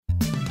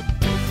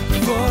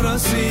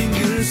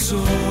single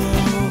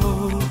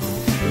soul,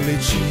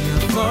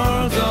 reaching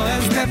further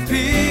and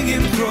stepping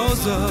in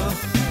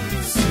closer.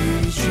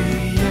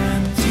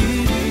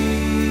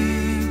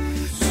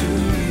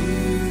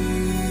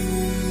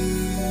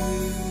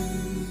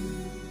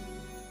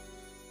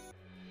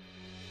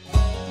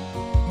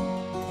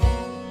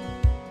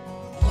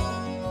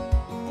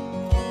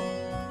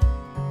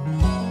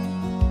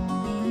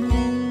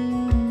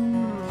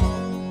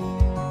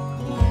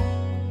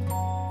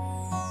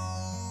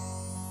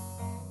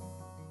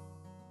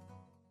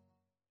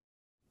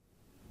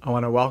 I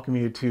want to welcome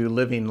you to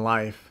Living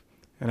Life.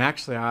 And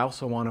actually, I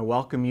also want to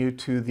welcome you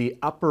to the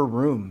upper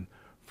room,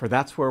 for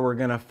that's where we're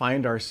going to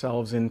find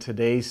ourselves in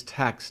today's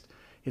text.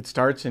 It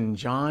starts in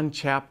John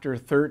chapter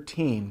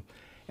 13,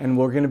 and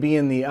we're going to be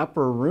in the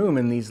upper room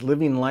in these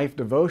Living Life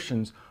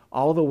devotions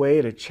all the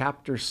way to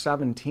chapter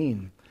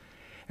 17.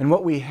 And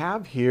what we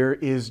have here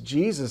is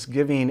Jesus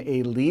giving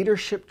a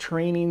leadership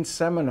training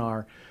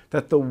seminar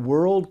that the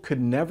world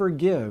could never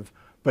give,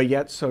 but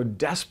yet so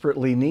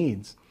desperately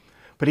needs.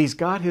 But he's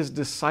got his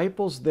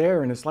disciples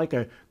there, and it's like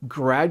a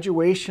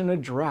graduation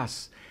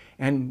address.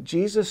 And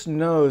Jesus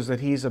knows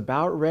that he's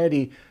about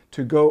ready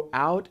to go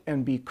out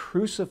and be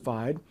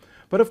crucified.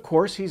 But of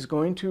course, he's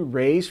going to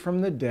raise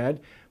from the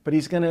dead, but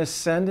he's going to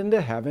ascend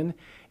into heaven.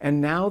 And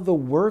now the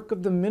work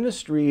of the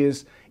ministry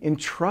is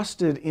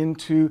entrusted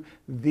into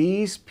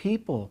these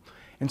people.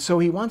 And so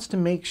he wants to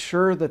make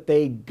sure that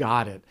they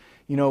got it.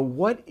 You know,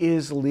 what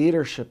is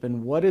leadership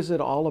and what is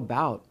it all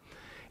about?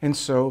 And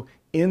so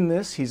in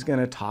this, he's going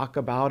to talk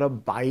about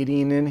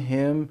abiding in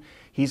him.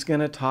 He's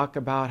going to talk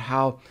about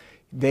how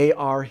they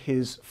are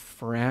his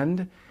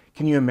friend.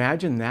 Can you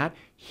imagine that?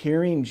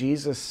 Hearing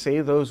Jesus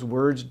say those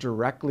words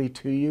directly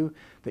to you,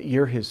 that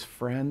you're his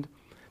friend.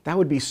 That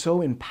would be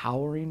so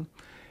empowering.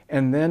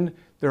 And then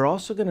they're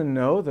also going to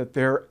know that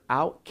they're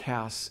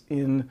outcasts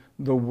in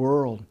the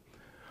world.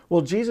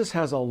 Well, Jesus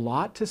has a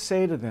lot to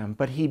say to them,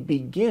 but he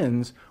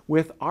begins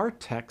with our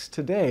text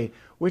today,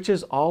 which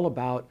is all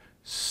about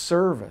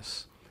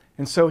service.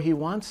 And so he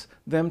wants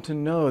them to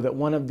know that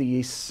one of the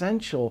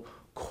essential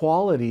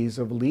qualities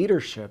of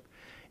leadership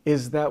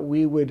is that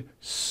we would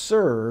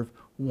serve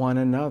one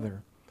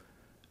another.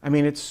 I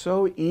mean, it's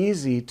so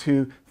easy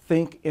to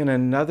think in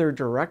another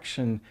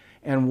direction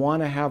and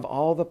want to have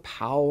all the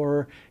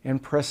power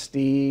and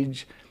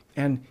prestige.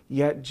 And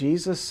yet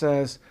Jesus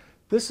says,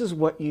 this is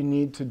what you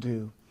need to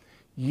do.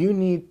 You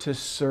need to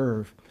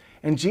serve.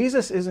 And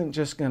Jesus isn't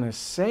just going to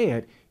say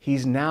it,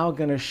 he's now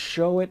going to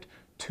show it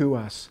to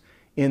us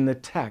in the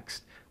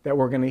text that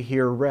we're going to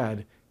hear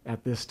read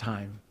at this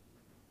time.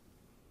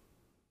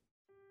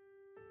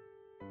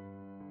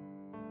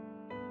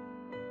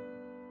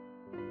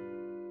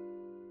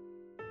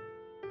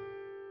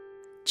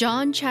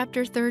 John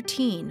chapter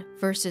 13,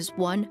 verses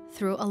 1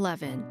 through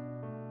 11.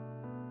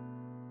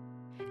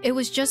 It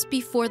was just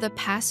before the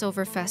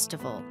Passover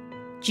festival.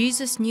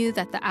 Jesus knew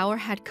that the hour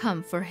had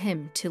come for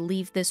him to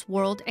leave this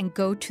world and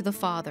go to the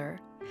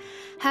Father.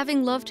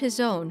 Having loved his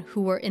own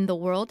who were in the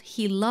world,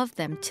 he loved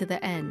them to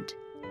the end.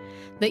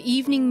 The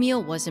evening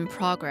meal was in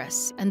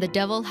progress, and the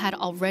devil had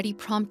already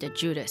prompted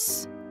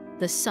Judas,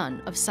 the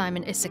son of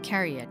Simon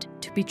Iscariot,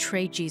 to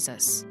betray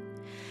Jesus.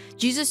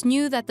 Jesus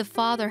knew that the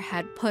Father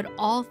had put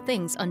all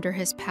things under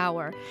his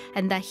power,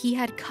 and that he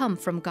had come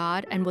from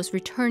God and was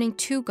returning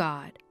to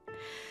God.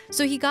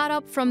 So he got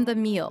up from the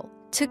meal,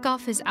 took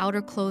off his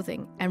outer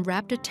clothing, and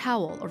wrapped a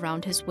towel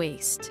around his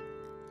waist.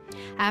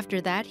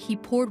 After that, he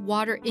poured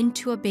water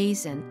into a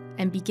basin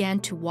and began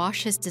to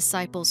wash his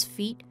disciples'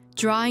 feet,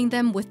 drying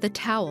them with the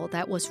towel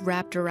that was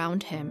wrapped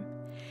around him.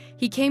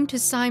 He came to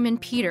Simon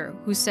Peter,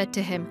 who said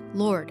to him,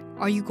 "Lord,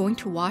 are you going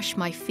to wash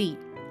my feet?"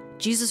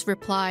 Jesus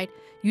replied,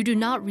 "You do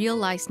not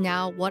realize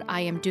now what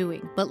I am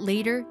doing, but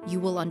later you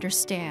will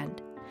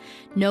understand."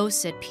 "No,"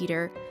 said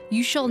Peter,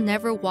 "you shall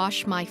never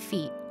wash my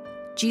feet."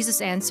 Jesus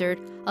answered,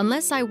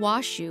 "Unless I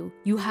wash you,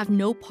 you have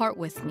no part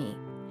with me."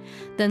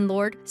 "Then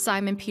Lord,"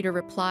 Simon Peter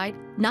replied,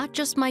 "not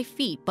just my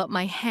feet, but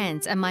my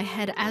hands and my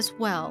head as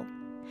well."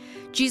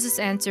 Jesus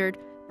answered,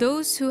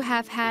 "Those who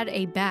have had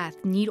a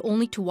bath need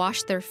only to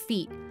wash their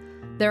feet.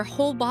 Their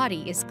whole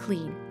body is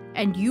clean,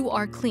 and you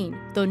are clean,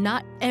 though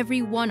not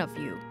every one of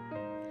you."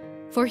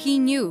 For he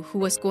knew who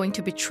was going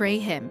to betray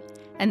him,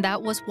 and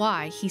that was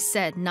why he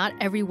said not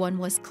everyone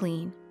was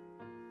clean.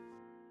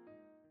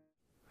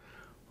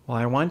 Well,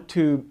 I want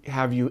to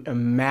have you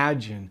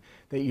imagine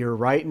that you're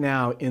right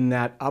now in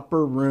that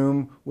upper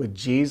room with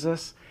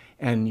Jesus,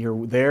 and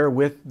you're there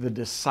with the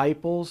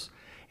disciples,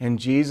 and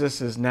Jesus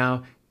is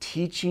now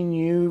teaching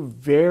you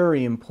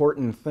very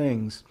important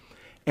things.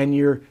 And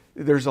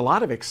there's a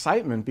lot of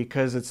excitement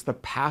because it's the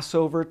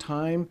Passover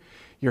time,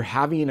 you're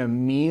having a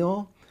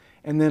meal,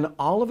 and then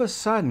all of a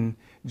sudden,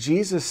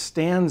 Jesus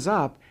stands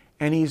up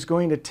and he's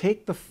going to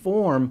take the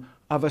form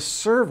of a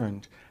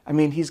servant. I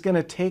mean, he's going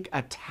to take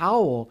a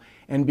towel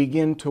and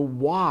begin to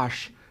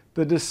wash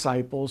the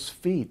disciples'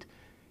 feet.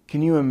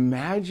 Can you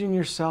imagine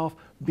yourself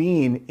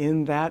being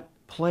in that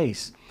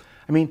place?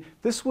 I mean,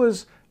 this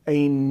was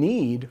a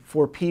need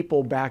for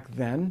people back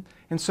then.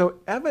 And so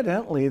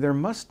evidently there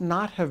must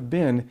not have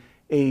been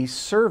a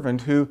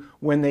servant who,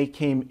 when they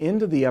came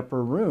into the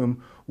upper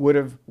room, would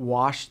have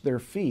washed their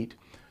feet,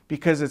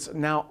 because it's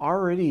now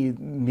already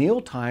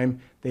mealtime.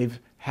 They've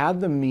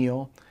had the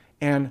meal,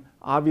 and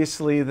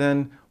obviously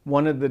then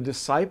one of the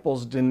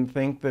disciples didn't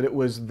think that it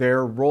was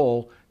their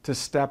role to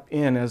step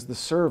in as the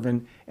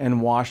servant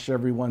and wash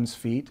everyone's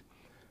feet.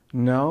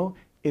 No,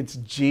 it's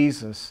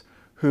Jesus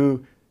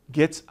who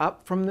gets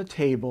up from the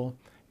table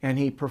and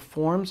he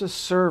performs a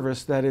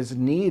service that is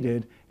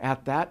needed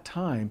at that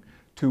time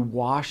to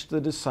wash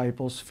the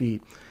disciples'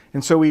 feet.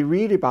 And so we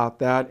read about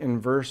that in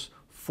verse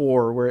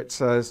 4, where it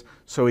says,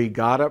 "So he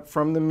got up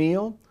from the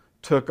meal,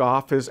 took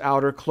off his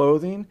outer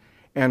clothing,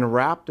 and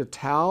wrapped a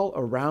towel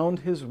around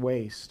his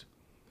waist."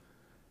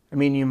 I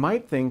mean, you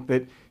might think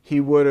that he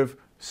would have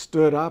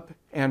stood up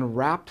and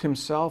wrapped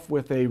himself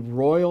with a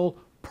royal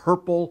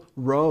purple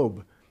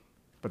robe,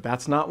 but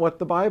that's not what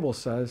the Bible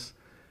says.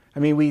 I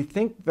mean, we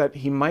think that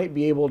he might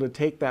be able to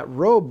take that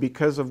robe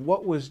because of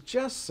what was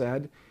just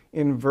said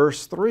in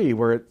verse 3,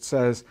 where it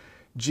says,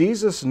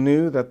 "Jesus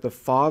knew that the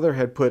Father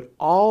had put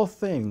all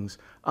things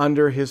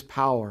under his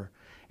power,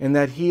 and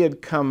that he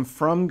had come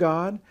from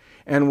God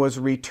and was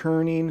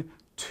returning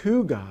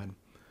to God."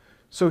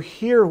 So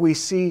here we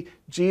see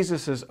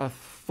Jesus'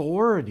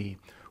 authority.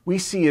 We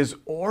see his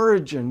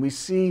origin. We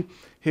see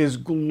his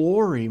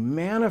glory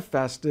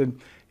manifested,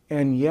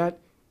 and yet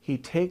he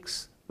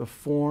takes the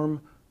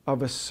form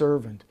of a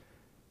servant.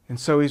 And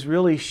so he's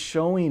really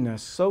showing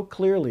us so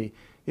clearly,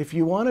 if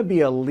you want to be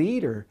a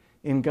leader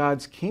in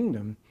God's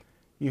kingdom,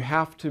 you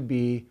have to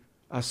be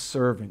a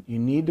servant. You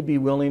need to be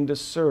willing to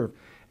serve.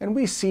 And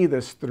we see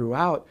this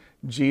throughout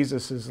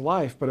Jesus'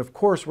 life, but of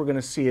course we're going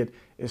to see it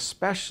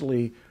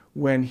especially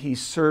when he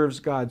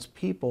serves God's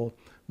people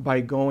by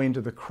going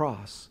to the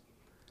cross.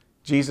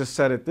 Jesus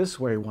said it this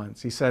way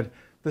once. He said,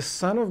 "The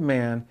Son of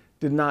Man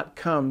did not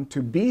come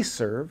to be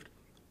served,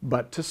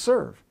 but to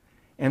serve,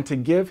 and to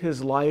give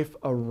his life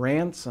a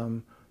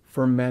ransom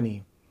for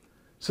many."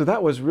 So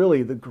that was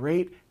really the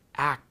great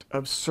act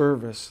of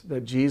service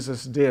that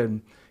Jesus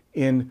did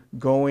in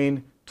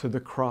going to the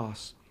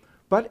cross.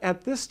 But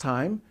at this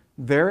time,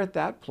 there at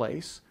that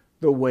place,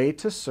 the way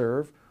to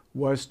serve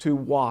was to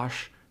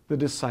wash the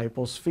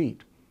disciples'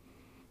 feet.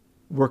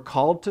 We're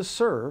called to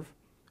serve,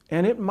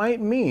 and it might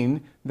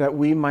mean that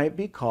we might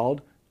be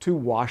called to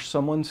wash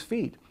someone's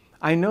feet.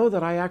 I know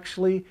that I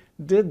actually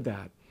did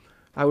that.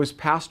 I was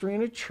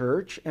pastoring a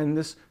church, and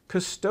this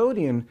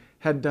custodian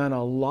had done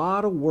a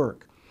lot of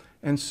work.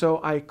 And so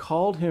I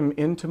called him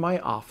into my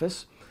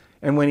office,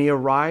 and when he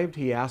arrived,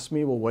 he asked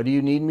me, "Well, what do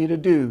you need me to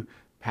do,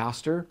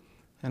 Pastor?"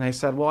 And I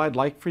said, "Well, I'd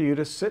like for you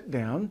to sit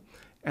down,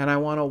 and I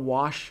want to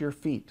wash your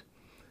feet."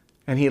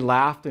 And he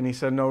laughed, and he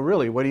said, "No,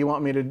 really, what do you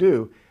want me to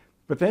do?"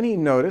 But then he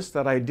noticed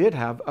that I did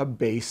have a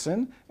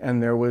basin,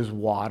 and there was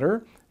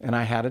water, and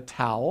I had a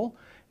towel.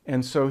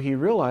 And so he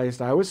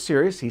realized I was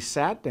serious. He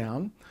sat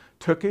down,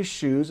 took his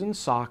shoes and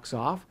socks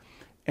off,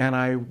 and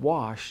I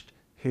washed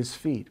his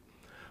feet.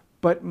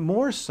 But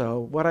more so,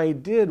 what I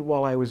did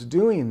while I was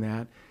doing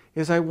that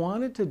is I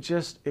wanted to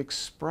just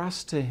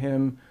express to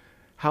him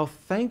how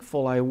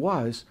thankful I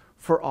was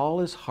for all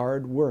his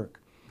hard work.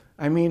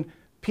 I mean,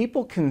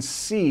 people can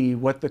see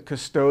what the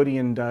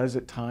custodian does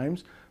at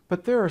times,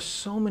 but there are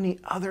so many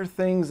other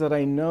things that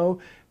I know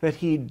that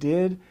he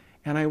did,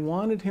 and I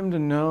wanted him to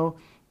know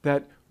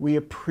that we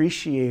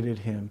appreciated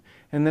him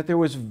and that there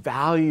was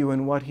value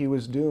in what he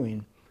was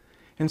doing.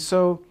 And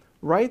so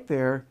right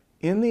there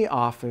in the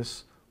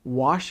office,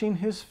 washing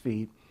his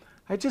feet,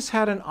 I just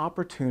had an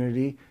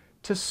opportunity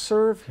to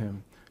serve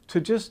him,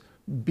 to just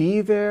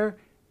be there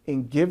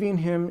and giving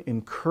him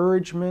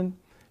encouragement,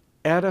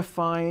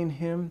 edifying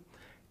him.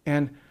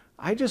 And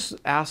I just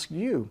ask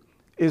you,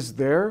 is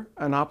there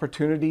an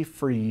opportunity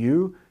for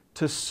you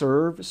to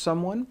serve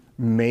someone?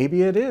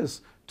 Maybe it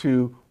is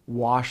to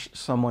wash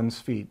someone's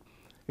feet.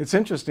 It's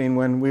interesting,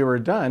 when we were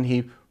done,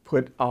 he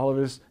put all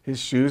of his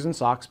shoes and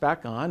socks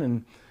back on,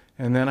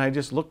 and then I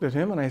just looked at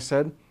him and I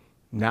said,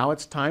 "Now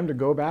it's time to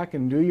go back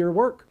and do your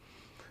work."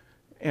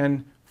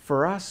 And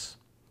for us,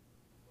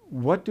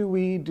 what do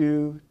we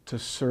do to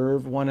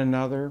serve one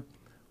another?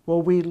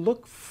 Well, we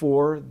look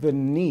for the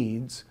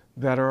needs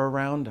that are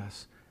around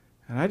us.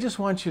 And I just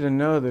want you to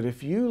know that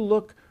if you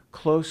look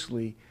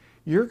closely,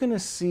 you're going to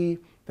see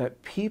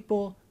that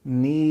people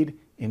need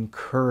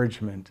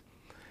encouragement.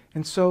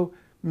 And so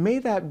may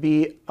that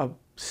be a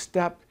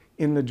step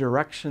in the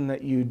direction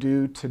that you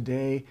do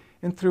today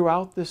and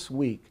throughout this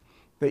week,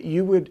 that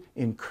you would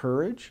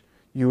encourage,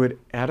 you would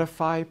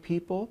edify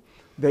people,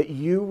 that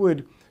you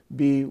would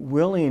be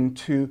willing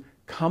to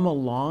come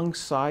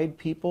alongside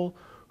people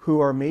who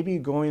are maybe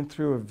going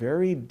through a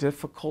very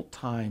difficult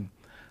time.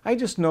 I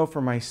just know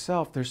for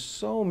myself, there's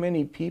so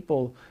many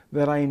people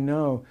that I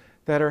know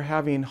that are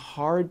having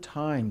hard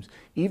times,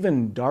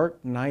 even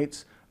dark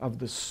nights of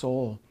the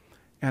soul.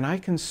 And I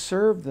can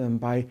serve them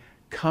by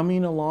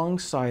coming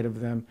alongside of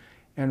them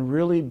and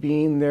really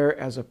being there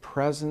as a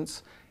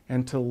presence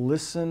and to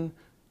listen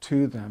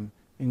to them,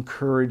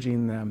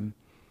 encouraging them.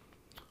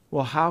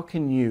 Well, how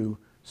can you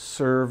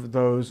serve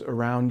those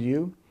around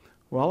you?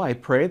 Well, I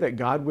pray that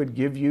God would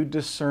give you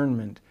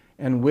discernment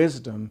and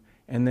wisdom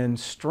and then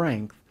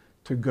strength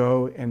to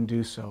go and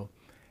do so.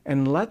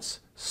 And let's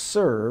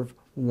serve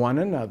one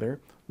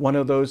another, one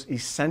of those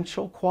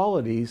essential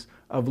qualities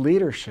of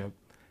leadership,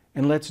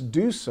 and let's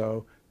do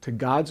so to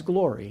God's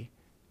glory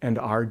and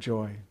our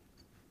joy.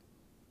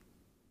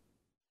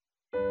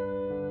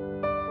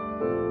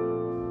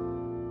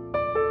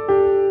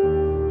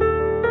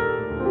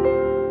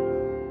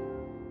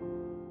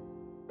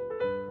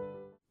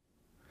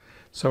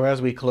 So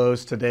as we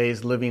close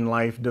today's Living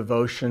Life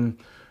devotion,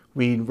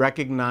 we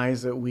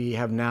recognize that we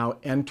have now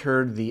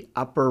entered the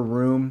upper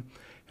room,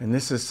 and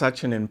this is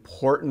such an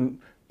important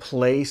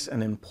place,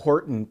 an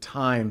important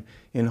time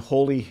in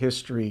holy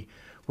history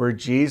where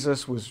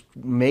Jesus was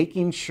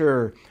making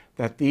sure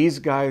that these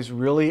guys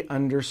really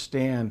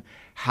understand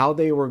how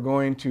they were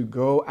going to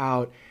go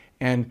out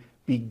and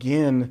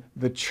begin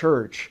the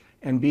church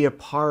and be a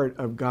part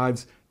of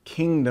God's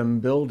kingdom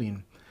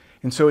building.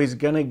 And so he's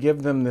going to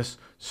give them this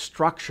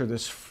structure,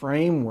 this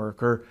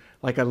framework, or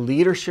like a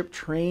leadership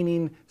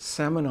training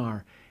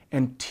seminar,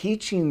 and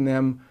teaching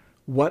them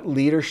what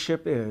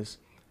leadership is.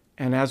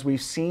 And as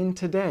we've seen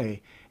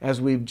today, as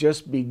we've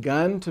just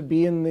begun to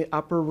be in the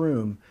upper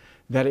room,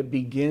 that it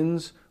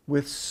begins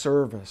with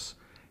service.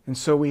 And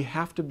so we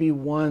have to be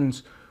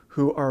ones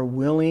who are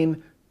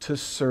willing to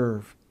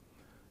serve.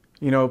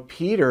 You know,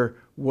 Peter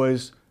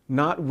was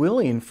not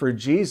willing for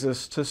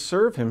Jesus to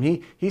serve him.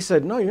 He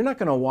said, no, you're not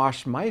going to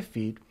wash my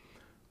feet.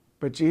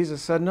 But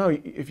Jesus said, no,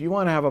 if you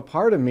want to have a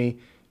part of me,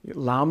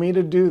 allow me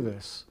to do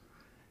this.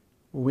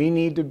 We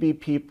need to be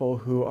people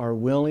who are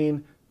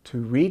willing to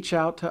reach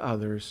out to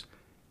others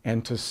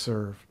and to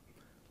serve.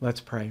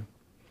 Let's pray.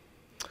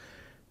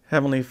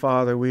 Heavenly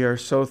Father, we are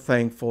so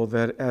thankful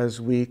that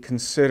as we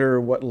consider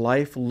what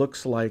life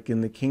looks like in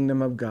the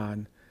kingdom of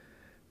God,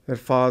 that,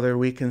 Father,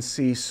 we can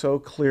see so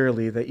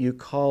clearly that you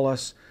call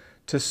us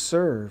to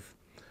serve,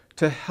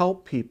 to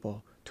help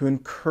people, to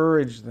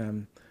encourage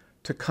them,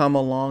 to come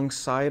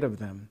alongside of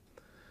them.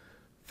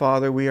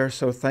 Father, we are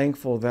so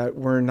thankful that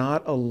we're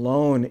not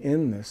alone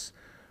in this,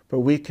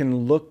 but we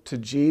can look to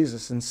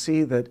Jesus and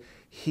see that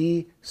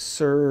he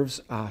serves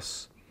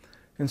us.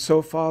 And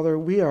so, Father,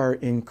 we are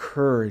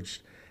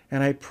encouraged.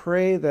 And I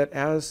pray that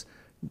as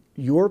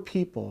your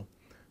people,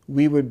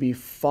 we would be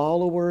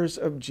followers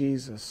of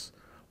Jesus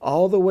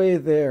all the way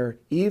there,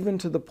 even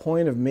to the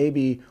point of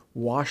maybe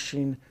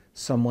washing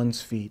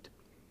someone's feet,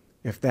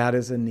 if that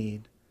is a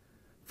need.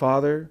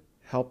 Father,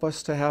 help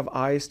us to have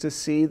eyes to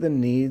see the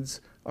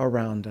needs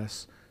around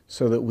us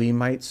so that we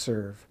might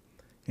serve.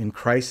 In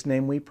Christ's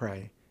name we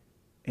pray.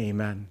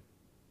 Amen.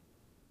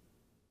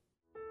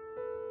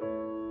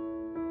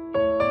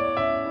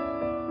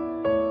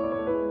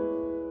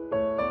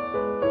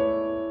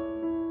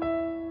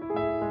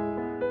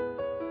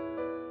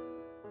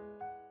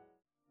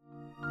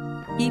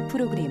 이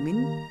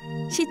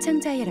프로그램은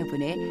시청자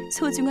여러분의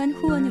소중한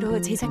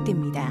후원으로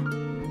제작됩니다.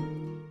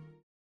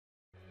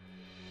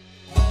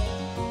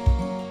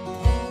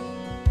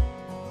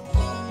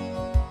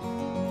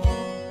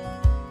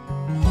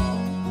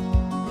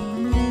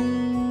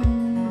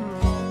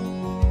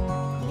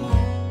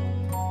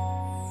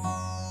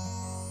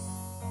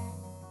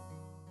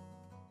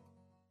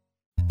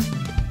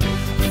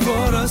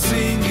 For a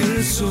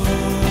single soul,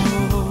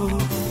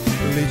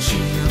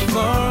 reaching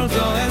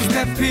further and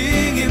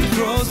stepping in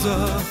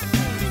closer.